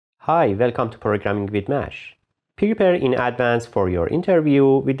Hi, welcome to Programming with Mesh. Prepare in advance for your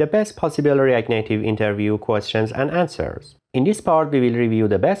interview with the best possible React Native interview questions and answers. In this part, we will review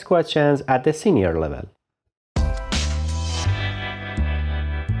the best questions at the senior level.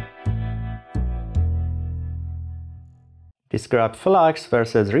 Describe Flux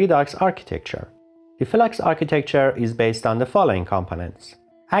versus Redux architecture. The Flux architecture is based on the following components.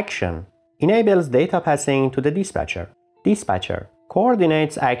 Action enables data passing to the dispatcher. Dispatcher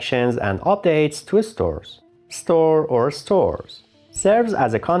coordinates actions and updates to stores. Store or stores serves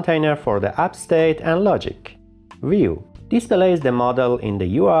as a container for the app state and logic. View displays the model in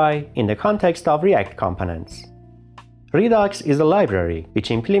the UI in the context of React components. Redux is a library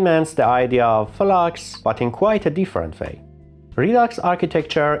which implements the idea of Flux but in quite a different way. Redux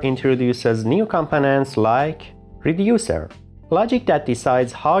architecture introduces new components like reducer, logic that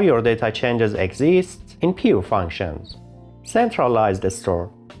decides how your data changes exist in pure functions. Centralized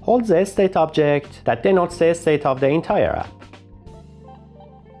store holds a state object that denotes the state of the entire app.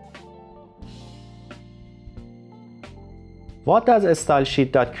 What does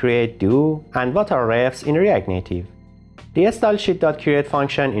StyleSheet.create do, and what are refs in React Native? The StyleSheet.create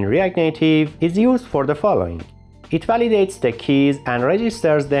function in React Native is used for the following. It validates the keys and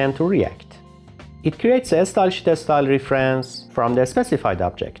registers them to React. It creates a StyleSheet style reference from the specified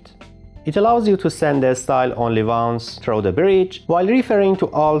object. It allows you to send the style only once through the bridge while referring to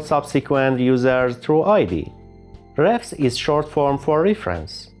all subsequent users through ID. Refs is short form for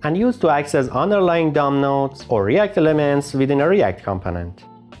reference and used to access underlying DOM nodes or React elements within a React component.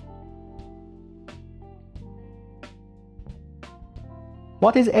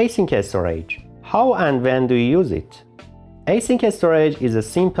 What is async storage? How and when do you use it? Async storage is a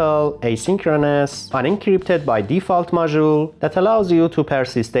simple, asynchronous, unencrypted by default module that allows you to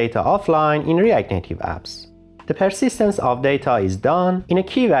persist data offline in React Native apps. The persistence of data is done in a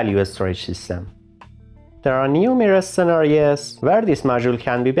key-value storage system. There are numerous scenarios where this module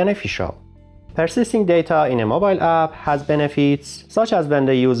can be beneficial. Persisting data in a mobile app has benefits, such as when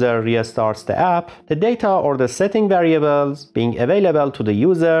the user restarts the app, the data or the setting variables being available to the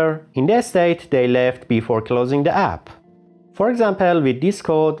user in the state they left before closing the app. For example, with this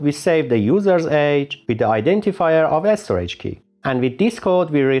code, we save the user's age with the identifier of a storage key. And with this code,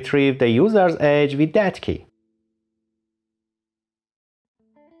 we retrieve the user's age with that key.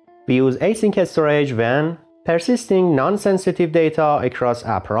 We use async storage when persisting non-sensitive data across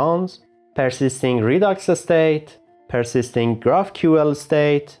app runs, persisting Redux state, persisting GraphQL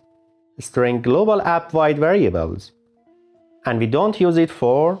state, storing global app-wide variables. And we don't use it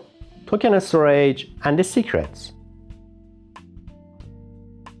for token storage and the secrets.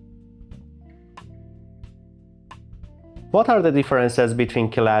 What are the differences between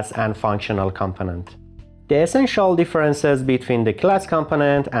class and functional component? The essential differences between the class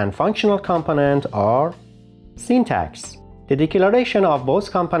component and functional component are syntax. The declaration of both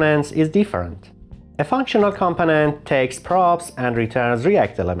components is different. A functional component takes props and returns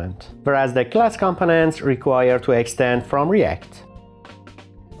React element, whereas the class components require to extend from React.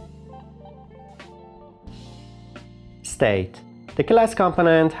 State. The class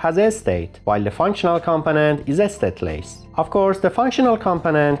component has a state, while the functional component is stateless. Of course, the functional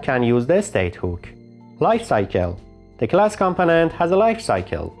component can use the state hook. Lifecycle. The class component has a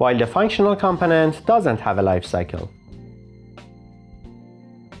lifecycle, while the functional component doesn't have a lifecycle.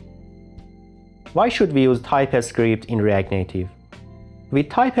 Why should we use TypeScript in React Native? With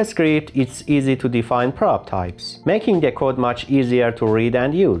TypeScript, it's easy to define prop types, making the code much easier to read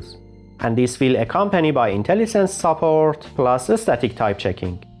and use. And this will accompany by IntelliSense support plus static type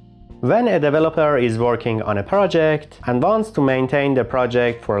checking. When a developer is working on a project and wants to maintain the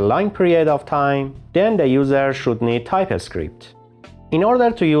project for a long period of time, then the user should need TypeScript. In order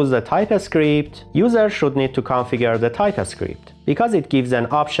to use the TypeScript, user should need to configure the TypeScript, because it gives an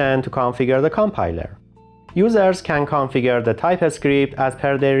option to configure the compiler. Users can configure the TypeScript as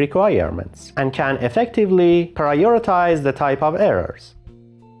per their requirements and can effectively prioritize the type of errors.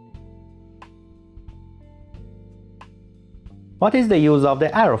 What is the use of the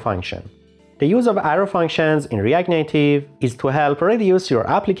arrow function? The use of arrow functions in React Native is to help reduce your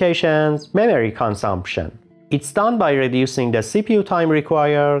application's memory consumption. It's done by reducing the CPU time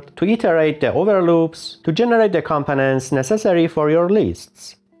required to iterate the overloops to generate the components necessary for your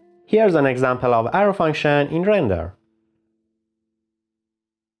lists. Here's an example of arrow function in render.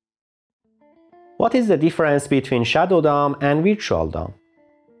 What is the difference between ShadowDOM and VirtualDOM?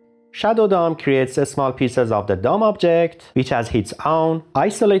 ShadowDOM creates small pieces of the DOM object, which has its own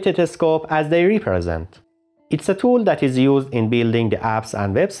isolated scope as they represent. It's a tool that is used in building the apps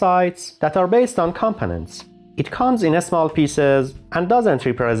and websites that are based on components. It comes in small pieces and doesn't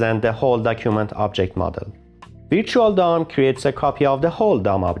represent the whole document object model. VirtualDOM creates a copy of the whole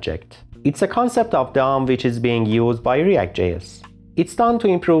DOM object. It's a concept of DOM which is being used by React.js. It's done to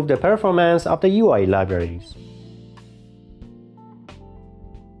improve the performance of the UI libraries.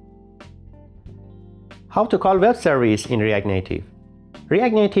 How to call web service in React Native?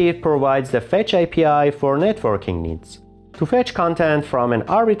 React Native provides the Fetch API for networking needs. To fetch content from an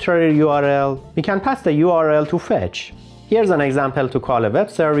arbitrary URL, we can pass the URL to Fetch. Here's an example to call a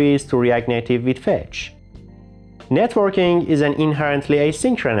web service to React Native with Fetch. Networking is an inherently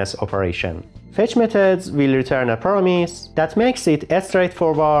asynchronous operation. Fetch methods will return a promise that makes it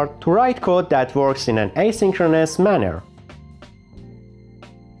straightforward to write code that works in an asynchronous manner.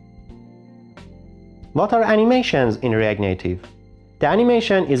 What are animations in React Native? The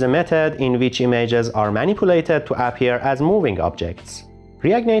animation is a method in which images are manipulated to appear as moving objects.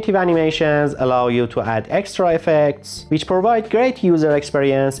 React Native animations allow you to add extra effects, which provide great user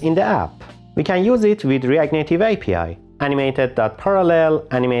experience in the app. We can use it with React Native API, animated.parallel,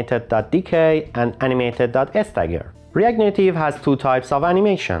 animated.decay, and animated.stagger. React Native has two types of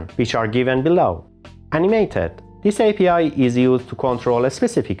animation, which are given below. Animated. This API is used to control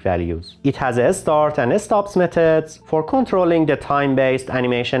specific values. It has a start and stops methods for controlling the time-based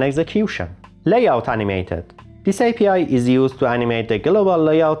animation execution. Layout animated. This API is used to animate the global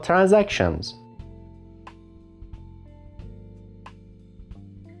layout transactions.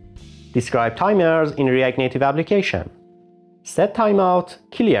 Describe timers in React Native application. Set timeout,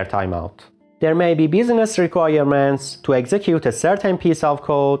 clear timeout. There may be business requirements to execute a certain piece of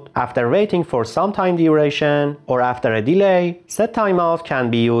code after waiting for some time duration or after a delay. Set timeout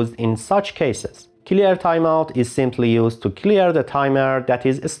can be used in such cases. Clear timeout is simply used to clear the timer that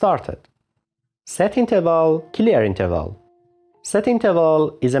is started. Set interval, clear interval. Set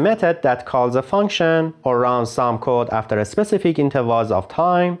interval is a method that calls a function or runs some code after a specific intervals of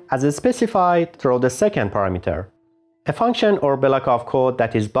time as specified through the second parameter. A function or block of code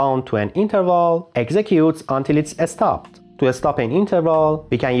that is bound to an interval executes until it's stopped. To stop an interval,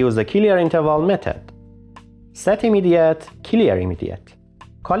 we can use the clear interval method. Set immediate, clear immediate.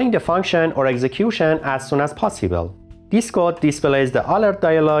 Calling the function or execution as soon as possible. This code displays the alert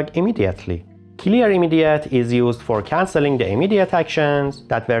dialog immediately. Clear immediate is used for canceling the immediate actions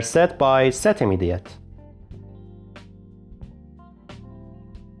that were set by set immediate.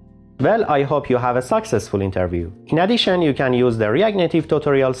 Well, I hope you have a successful interview. In addition, you can use the React Native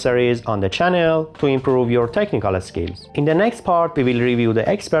tutorial series on the channel to improve your technical skills. In the next part, we will review the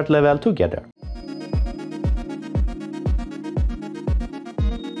expert level together.